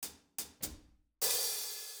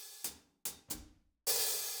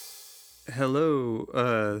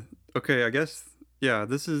Hello. Okay, I guess yeah,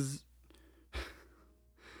 this is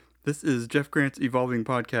Jeff Grant's Evolving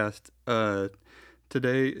Podcast.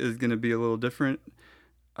 Today is going to be a little different.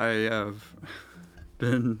 I have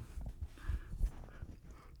been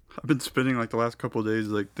I've been spending like the last couple of days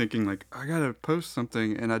like thinking like I got to post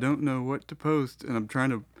something and I don't know what to post and I'm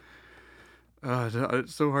trying to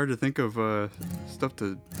it's so hard to think of stuff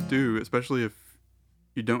to do, especially if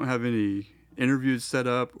you don't have any interviews set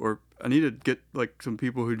up, or I need to get like some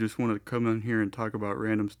people who just want to come in here and talk about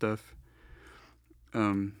random stuff.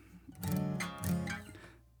 Um,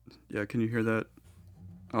 yeah, can you hear that?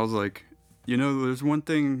 I was like, there's one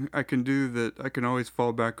thing I can do that I can always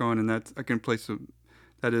fall back on, and that's I can play some.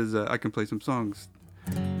 That is, I can play some songs.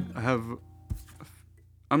 I have.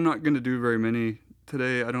 I'm not gonna do very many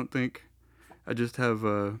today. I don't think. I just have.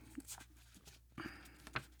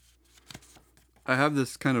 I have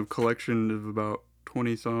this kind of collection of about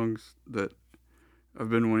 20 songs that I've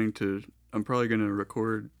been wanting to. I'm probably gonna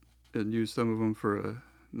record and use some of them for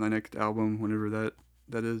my next album, whenever that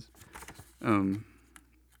is. Um,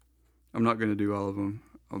 I'm not gonna do all of them.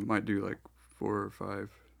 I might do like 4 or 5,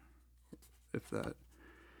 if that.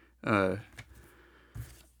 Uh,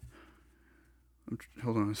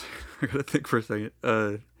 Hold on, I gotta think for a second.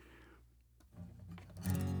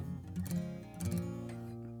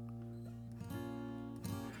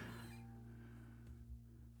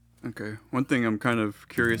 Okay. One thing I'm kind of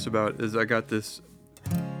curious about is I got this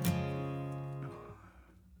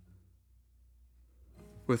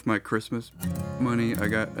with my Christmas money. I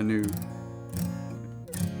got a new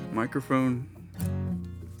microphone.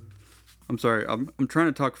 I'm sorry. I'm trying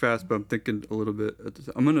to talk fast, but I'm thinking a little bit.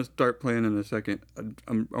 I'm gonna start playing in a second.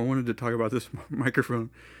 I wanted to talk about this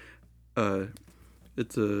microphone.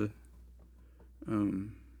 It's a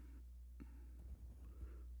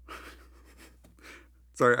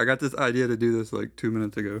Sorry, I got this idea to do this like 2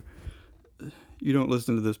 minutes ago. You don't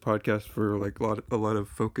listen to this podcast for like a lot of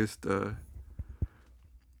focused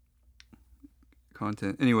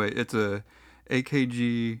content. Anyway, it's a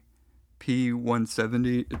AKG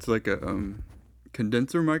P170. It's like a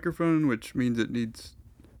condenser microphone, which means it needs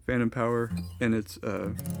phantom power, and it's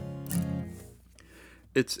a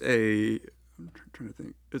I'm trying to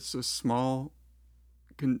think. It's a small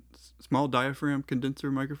diaphragm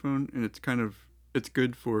condenser microphone, and it's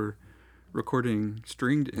good for recording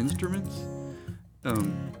stringed instruments.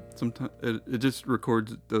 Sometimes it just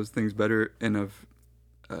records those things better, and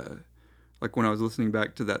like when I was listening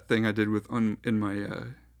back to that thing I did in my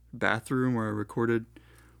bathroom where I recorded,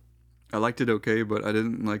 I liked it okay, but I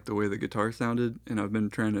didn't like the way the guitar sounded, and I've been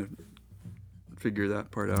trying to figure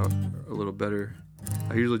that part out a little better.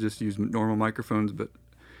 I usually just use normal microphones, but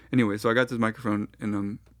anyway, so I got this microphone, and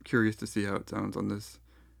I'm curious to see how it sounds on this,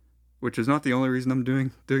 which is not the only reason I'm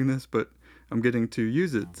doing this, but I'm getting to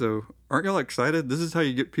use it. So aren't y'all excited? This is how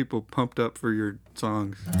you get people pumped up for your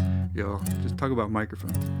songs, y'all. Just talk about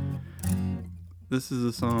microphones. This is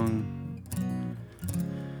a song.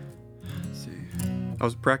 Let's see.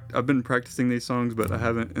 I've been practicing these songs, but I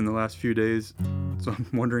haven't in the last few days, so I'm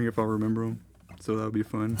wondering if I'll remember them. So that'll be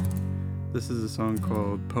fun. This is a song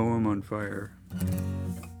called "Poem on Fire."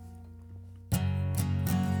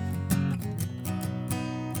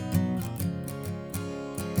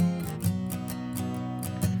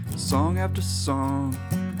 Song after song,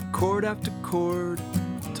 chord after chord,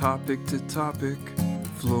 topic to topic,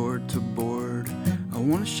 floor to board. I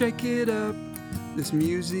wanna shake it up, this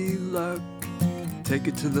music luck. Take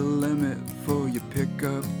it to the limit for your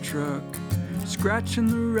pickup truck. Scratching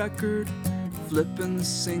the record, flipping the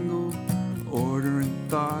single, ordering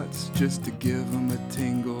thoughts just to give them a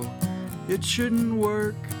tingle. It shouldn't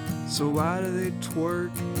work, so why do they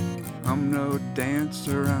twerk? I'm no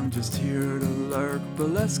dancer, I'm just here to lurk. But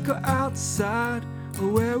let's go outside,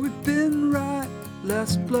 where we've been right.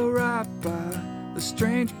 Let's blow right by the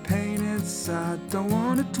strange pain inside. Don't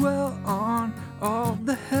wanna dwell on all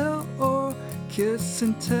the hell or kiss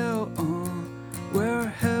and tell on where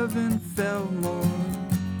heaven fell more.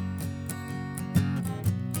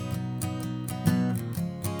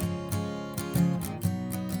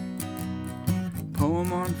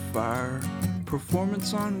 Poem on fire,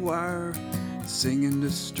 performance on wire, singing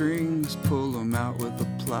to strings, pull them out with a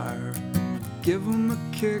plier. Give them a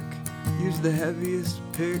kick, use the heaviest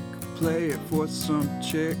pick, play it for some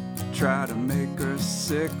chick, try to make her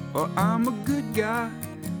sick. Or I'm a good guy,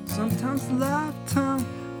 sometimes lifetime,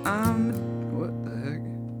 what the heck?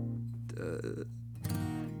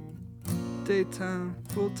 Daytime,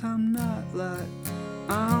 full-time nightlight,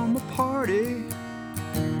 I'm a party.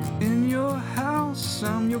 In your house,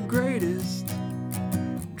 I'm your greatest.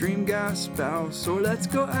 dream guy spouse. So let's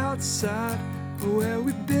go outside where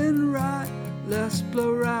we've been right. Let's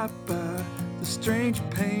blow right by the strange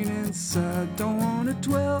pain inside. Don't wanna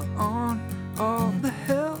dwell on all the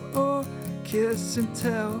hell or kiss and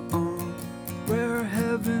tell on where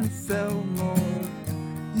heaven fell more.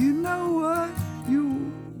 You know what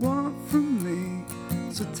you want from me,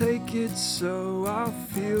 so take it so I'll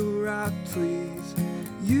feel right, please.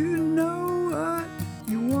 You know what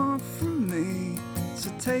you want from me,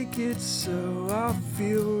 so take it so I'll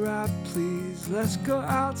feel right, please. Let's go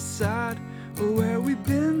outside where we've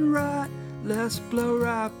been right. Let's blow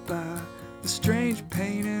right by the strange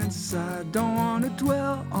pain inside. Don't wanna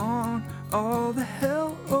dwell on all the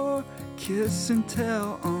hell or kiss and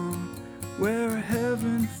tell on where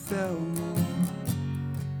heaven fell more.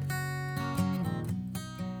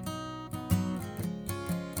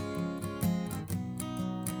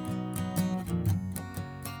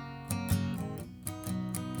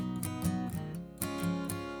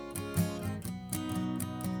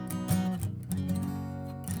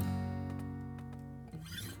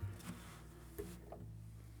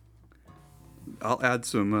 I'll add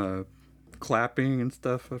some clapping and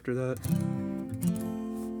stuff after that.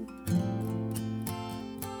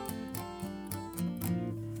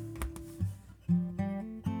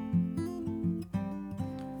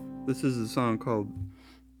 This is a song called,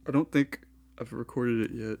 I don't think I've recorded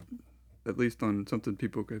it yet, at least on something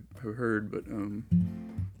people could have heard, but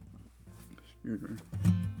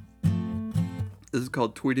this is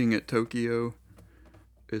called Tweeting at Tokyo.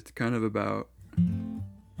 It's kind of about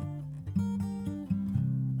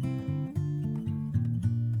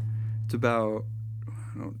I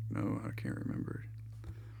don't know, I can't remember.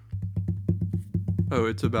 Oh,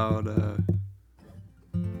 it's about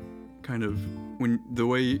kind of when the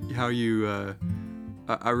way how you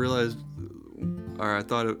I realized, or I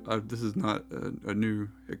thought this is not a new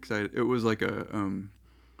excited. It was like a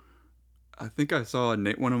I think I saw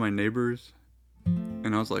one of my neighbors,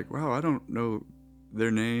 and I was like, wow, I don't know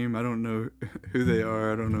their name, I don't know who they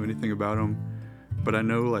are, I don't know anything about them, but I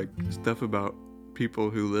know like stuff about people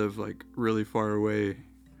who live like really far away,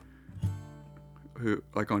 who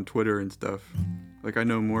like on Twitter and stuff. Like I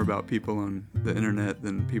know more about people on the internet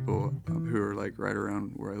than people who are like right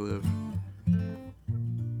around where I live.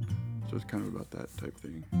 So it's kind of about that type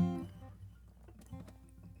thing.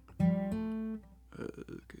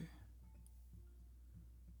 Okay.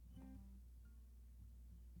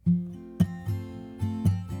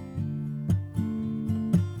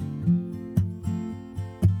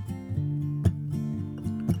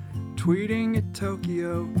 Tweeting at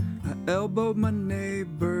Tokyo, I elbowed my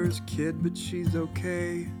neighbor's kid, but she's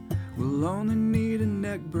okay. We'll only need a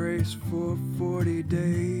neck brace for 40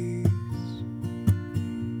 days.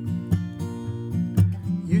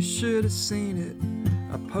 You should have seen it.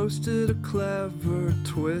 I posted a clever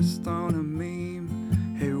twist on a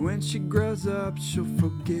meme. Hey, when she grows up, she'll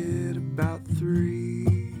forget about 3.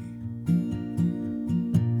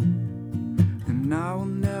 And I will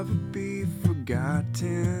never be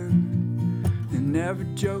forgotten. And every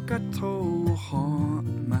joke I told will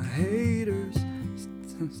haunt my haters.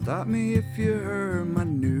 Stop me if you heard my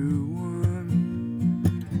new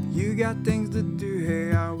one. You got things to do,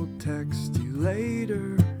 hey, I will text you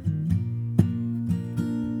later.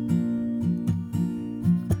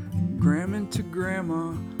 Gramming to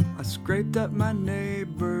grandma, I scraped up my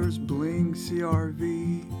neighbor's bling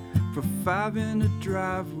CRV. For 5 in the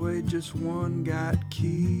driveway, just 1 got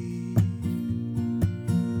key.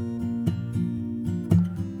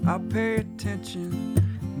 I'll pay attention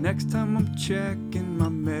next time I'm checking my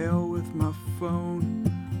mail with my phone.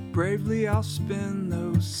 Bravely I'll spend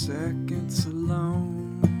those seconds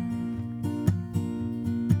alone.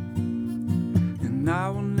 And I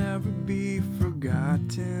will never be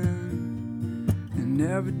forgotten. And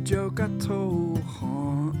every joke I told will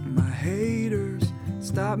haunt my haters.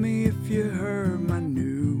 Stop me if you heard my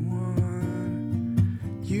new one.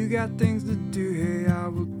 You got things to do, hey, I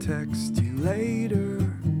will text you later.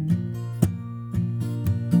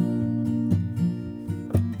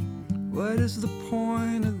 What is the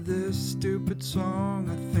point of this stupid song?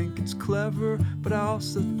 I think it's clever, but I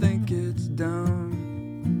also think it's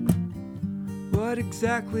dumb. What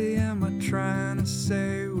exactly am I trying to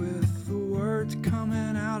say with the words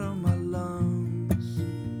coming out of my lungs?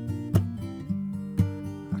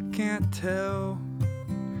 I can't tell.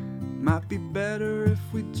 Might be better if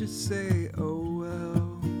we just say, oh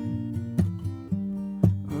well.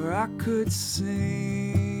 Or I could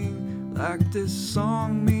sing like this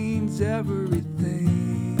song means everything.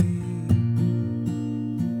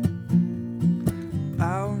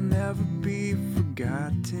 I'll never be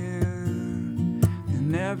forgotten. And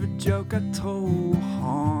And every joke I told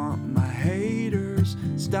haunt my haters.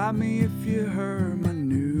 Stop me if you heard my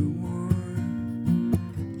new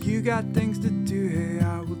one. You got things to do, hey,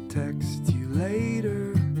 I will text you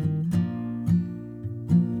later.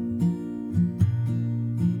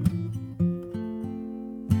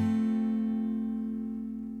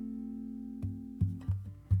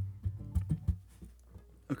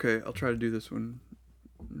 Okay, I'll try to do this one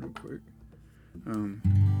real quick.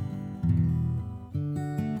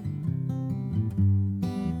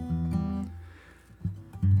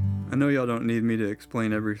 I know y'all don't need me to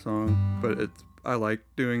explain every song, but I like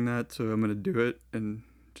doing that, so I'm gonna do it and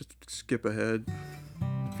just skip ahead.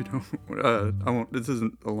 If you don't, I won't. This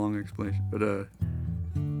isn't a long explanation, but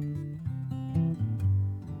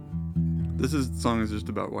this song is just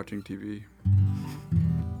about watching TV.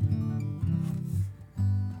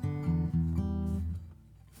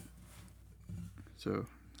 So,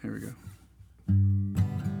 here we go.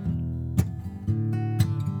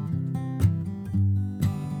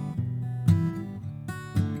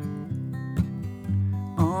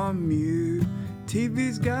 On mute,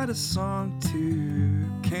 TV's got a song too.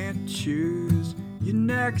 Can't choose your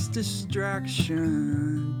next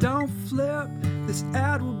distraction. Don't flip, this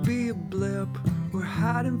ad will be a blip. We're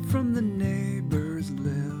hiding from the neighbors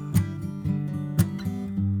live.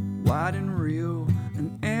 Wide and real,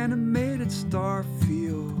 an animated star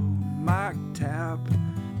feel. Mic tap,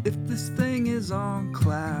 if this thing is on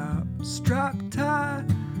clap. Strap tie,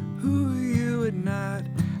 who are you at night?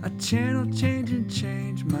 I channel change and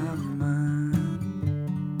change my mind.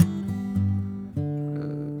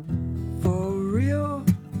 For real,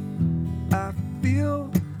 I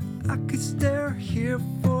feel I could stare here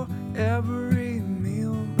for every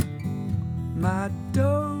meal. My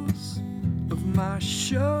dose of my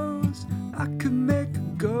shows, I could make a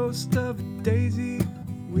ghost of a daisy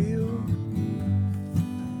wheel.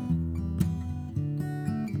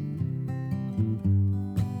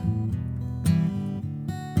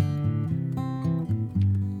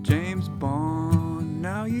 James Bond,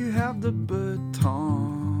 now you have the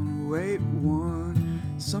baton. Wait one,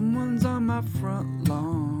 someone's on my front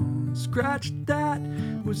lawn. Scratch that,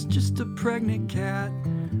 was just a pregnant cat.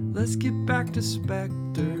 Let's get back to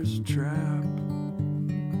Spectre's trap.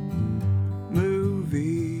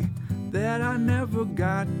 Movie that I never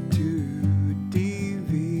got to.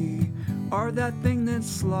 DV, or that thing that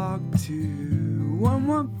slogged to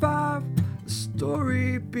 115. The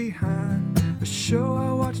story behind a show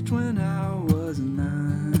I watched when I was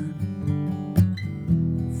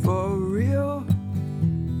 9. For real,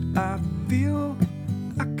 I feel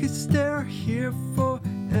I could stare here for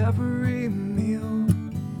every meal.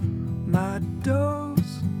 My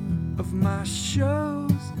dose of my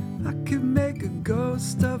shows, I could make a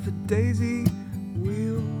ghost of a daisy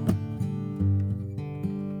wheel.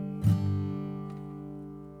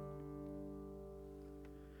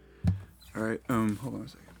 Alright, hold on a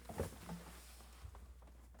second.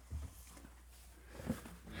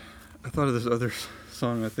 I thought of this other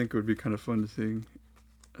song I think would be kind of fun to sing.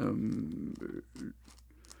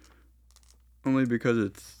 Only because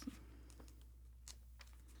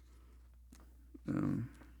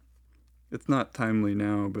it's not timely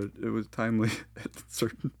now, but it was timely at a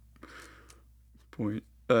certain point.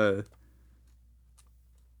 Oh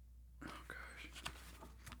gosh.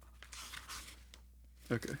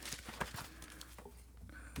 Okay.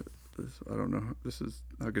 I don't know. This is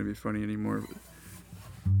not gonna be funny anymore. But...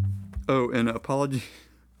 Oh, and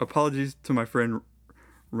apologies to my friend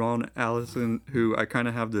Ron Allison, who I kind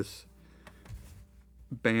of have this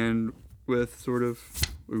band with, sort of.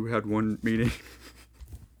 We had one meeting.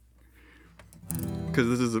 Because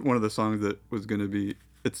this is one of the songs that was gonna be.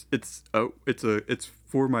 It's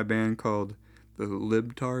for my band called the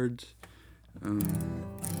Libtards.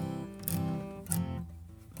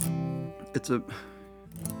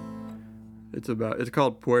 It's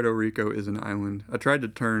called Puerto Rico is an Island. I tried to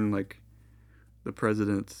turn like the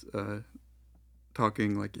president's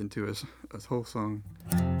talking like into a whole song.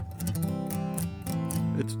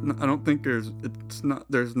 There's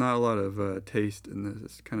not a lot of taste in this.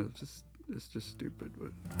 It's kind of just stupid,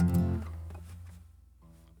 but.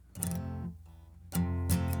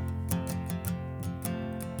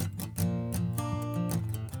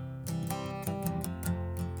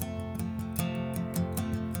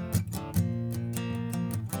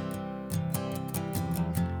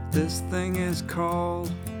 This thing is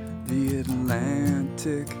called the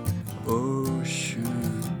Atlantic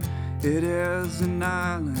Ocean. It is an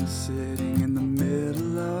island sitting in the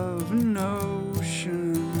middle of an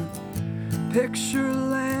ocean. Picture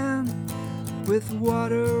land with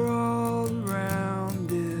water all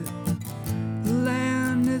around it. Land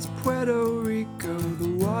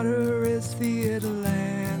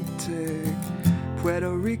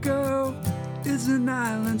Puerto Rico is an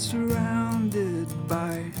island surrounded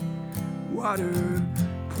by water.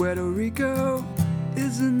 Puerto Rico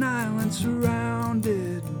is an island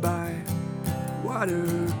surrounded by water.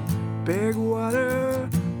 Big water,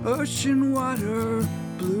 ocean water,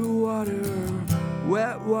 blue water,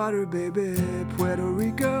 wet water, baby. Puerto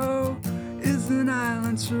Rico is an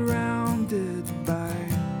island surrounded by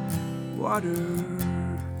water.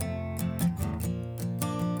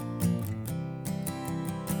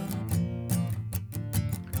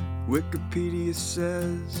 Wikipedia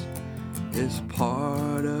says it's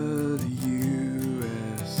part of the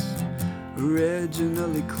U.S.,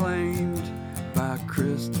 originally claimed by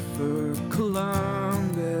Christopher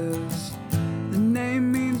Columbus. The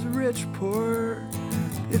name means rich port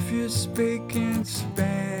if you're speaking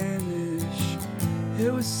Spanish.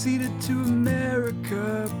 It was ceded to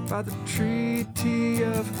America by the Treaty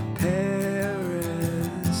of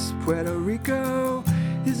Paris. Puerto Rico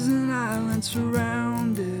is an island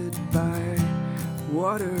surrounded by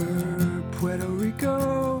water. Puerto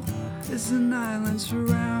Rico is an island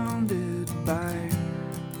surrounded by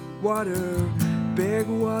water. Big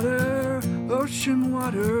water, ocean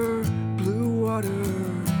water, blue water,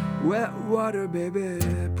 wet water, baby.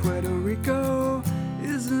 Puerto Rico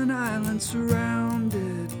is an island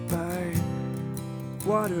surrounded by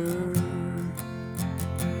water.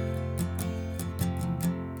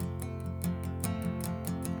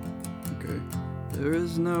 There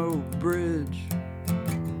is no bridge,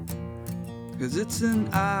 'cause it's an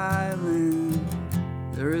island.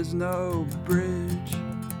 There is no bridge.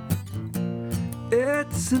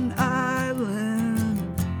 It's an island.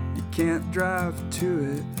 You can't drive to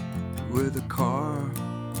it with a car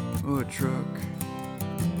or a truck.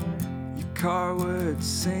 Your car would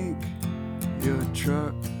sink, your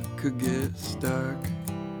truck could get stuck.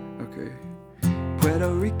 Okay.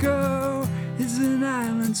 Puerto Rico is an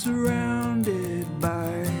island surrounded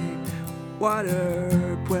by water.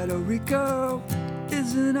 Puerto Rico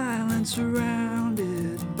is an island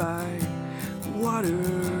surrounded by water.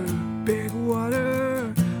 Big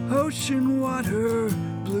water, ocean water,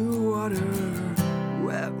 blue water,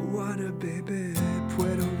 wet water, baby.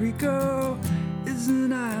 Puerto Rico is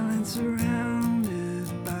an island surrounded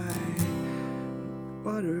by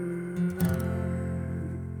water.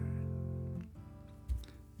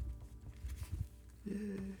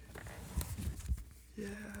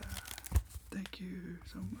 Thank you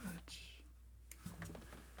so much.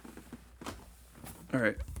 All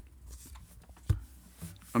right.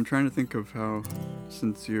 I'm trying to think of how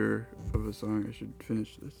sincere of a song I should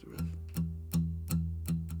finish this with.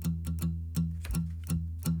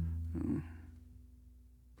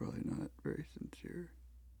 Probably not very sincere.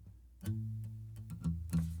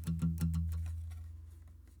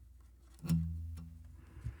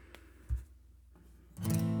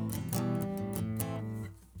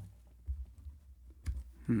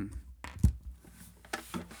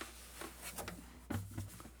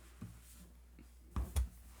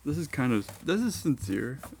 This is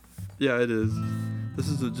sincere. Yeah, it is. This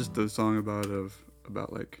is just a song about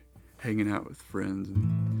like hanging out with friends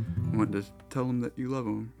and wanting to tell them that you love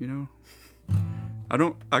them, you know?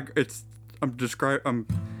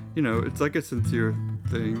 It's like a sincere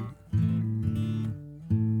thing.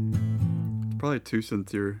 It's probably too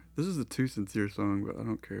sincere. This is a too sincere song, but I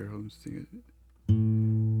don't care. I'll just sing it.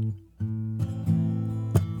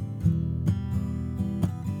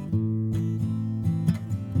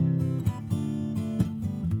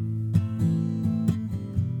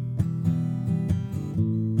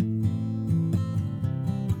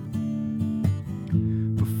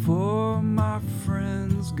 Before my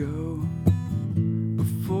friends go,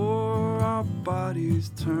 before our bodies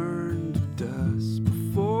turn to dust,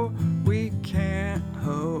 before we can't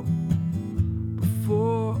hope,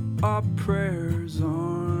 before our prayers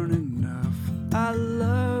aren't enough, I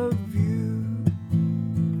love you,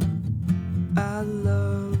 I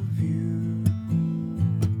love you,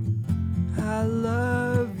 I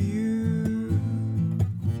love you,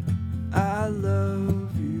 I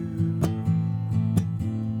love you.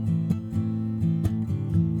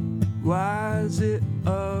 Why is it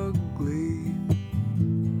ugly?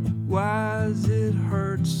 Why does it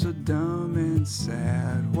hurt so dumb and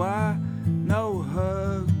sad? Why no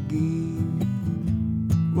hugging?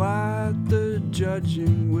 Why the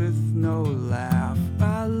judging with no laugh?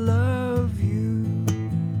 I love you,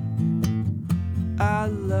 I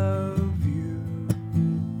love you,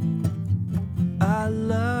 I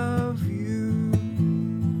love you,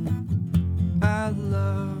 I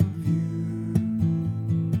love you.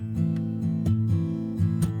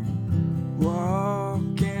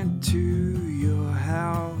 Walk into your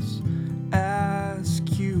house as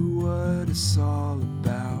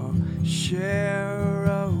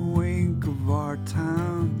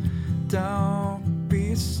Don't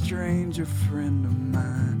be a stranger, friend of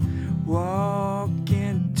mine. Walk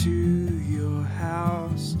into your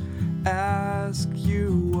house, ask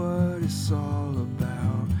you what it's all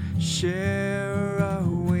about. Share a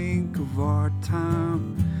wink of our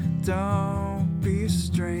time. Don't be a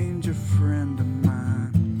stranger, friend of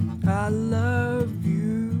mine. I love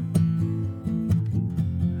you.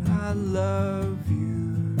 I love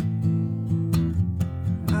you.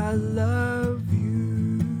 I love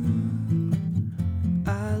you.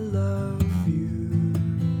 I love you.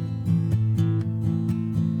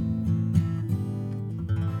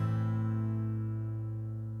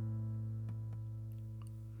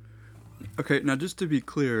 Okay, now just to be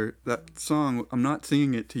clear, that song, I'm not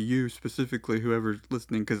singing it to you specifically, whoever's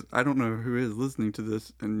listening, because I don't know who is listening to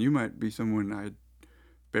this, and you might be someone I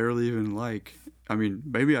barely even like. I mean,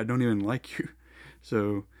 maybe I don't even like you.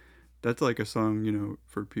 So that's like a song,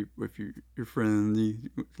 for people, if your friends, you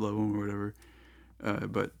love them or whatever.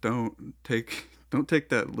 But don't take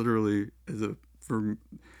that literally as a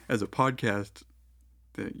podcast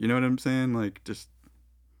thing. You know what I'm saying? Like, just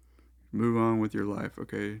move on with your life,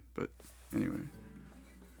 okay? But anyway,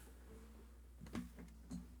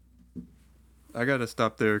 I gotta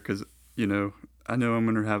stop there because I know I'm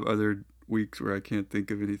gonna have other weeks where I can't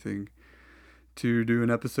think of anything to do an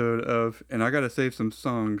episode of, and I gotta save some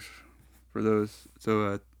songs for those.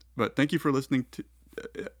 So, but thank you for listening to.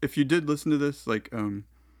 If you did listen to this, like, I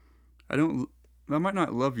might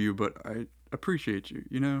not love you, but I appreciate you,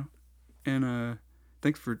 and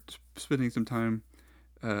thanks for spending some time.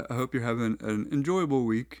 I hope you're having an enjoyable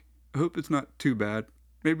week. I hope it's not too bad.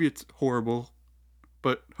 Maybe it's horrible,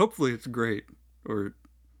 but hopefully it's great. Or,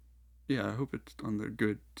 yeah, I hope it's on the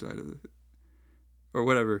good side of it. Or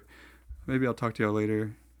whatever. Maybe I'll talk to y'all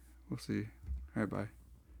later. We'll see. All right, bye.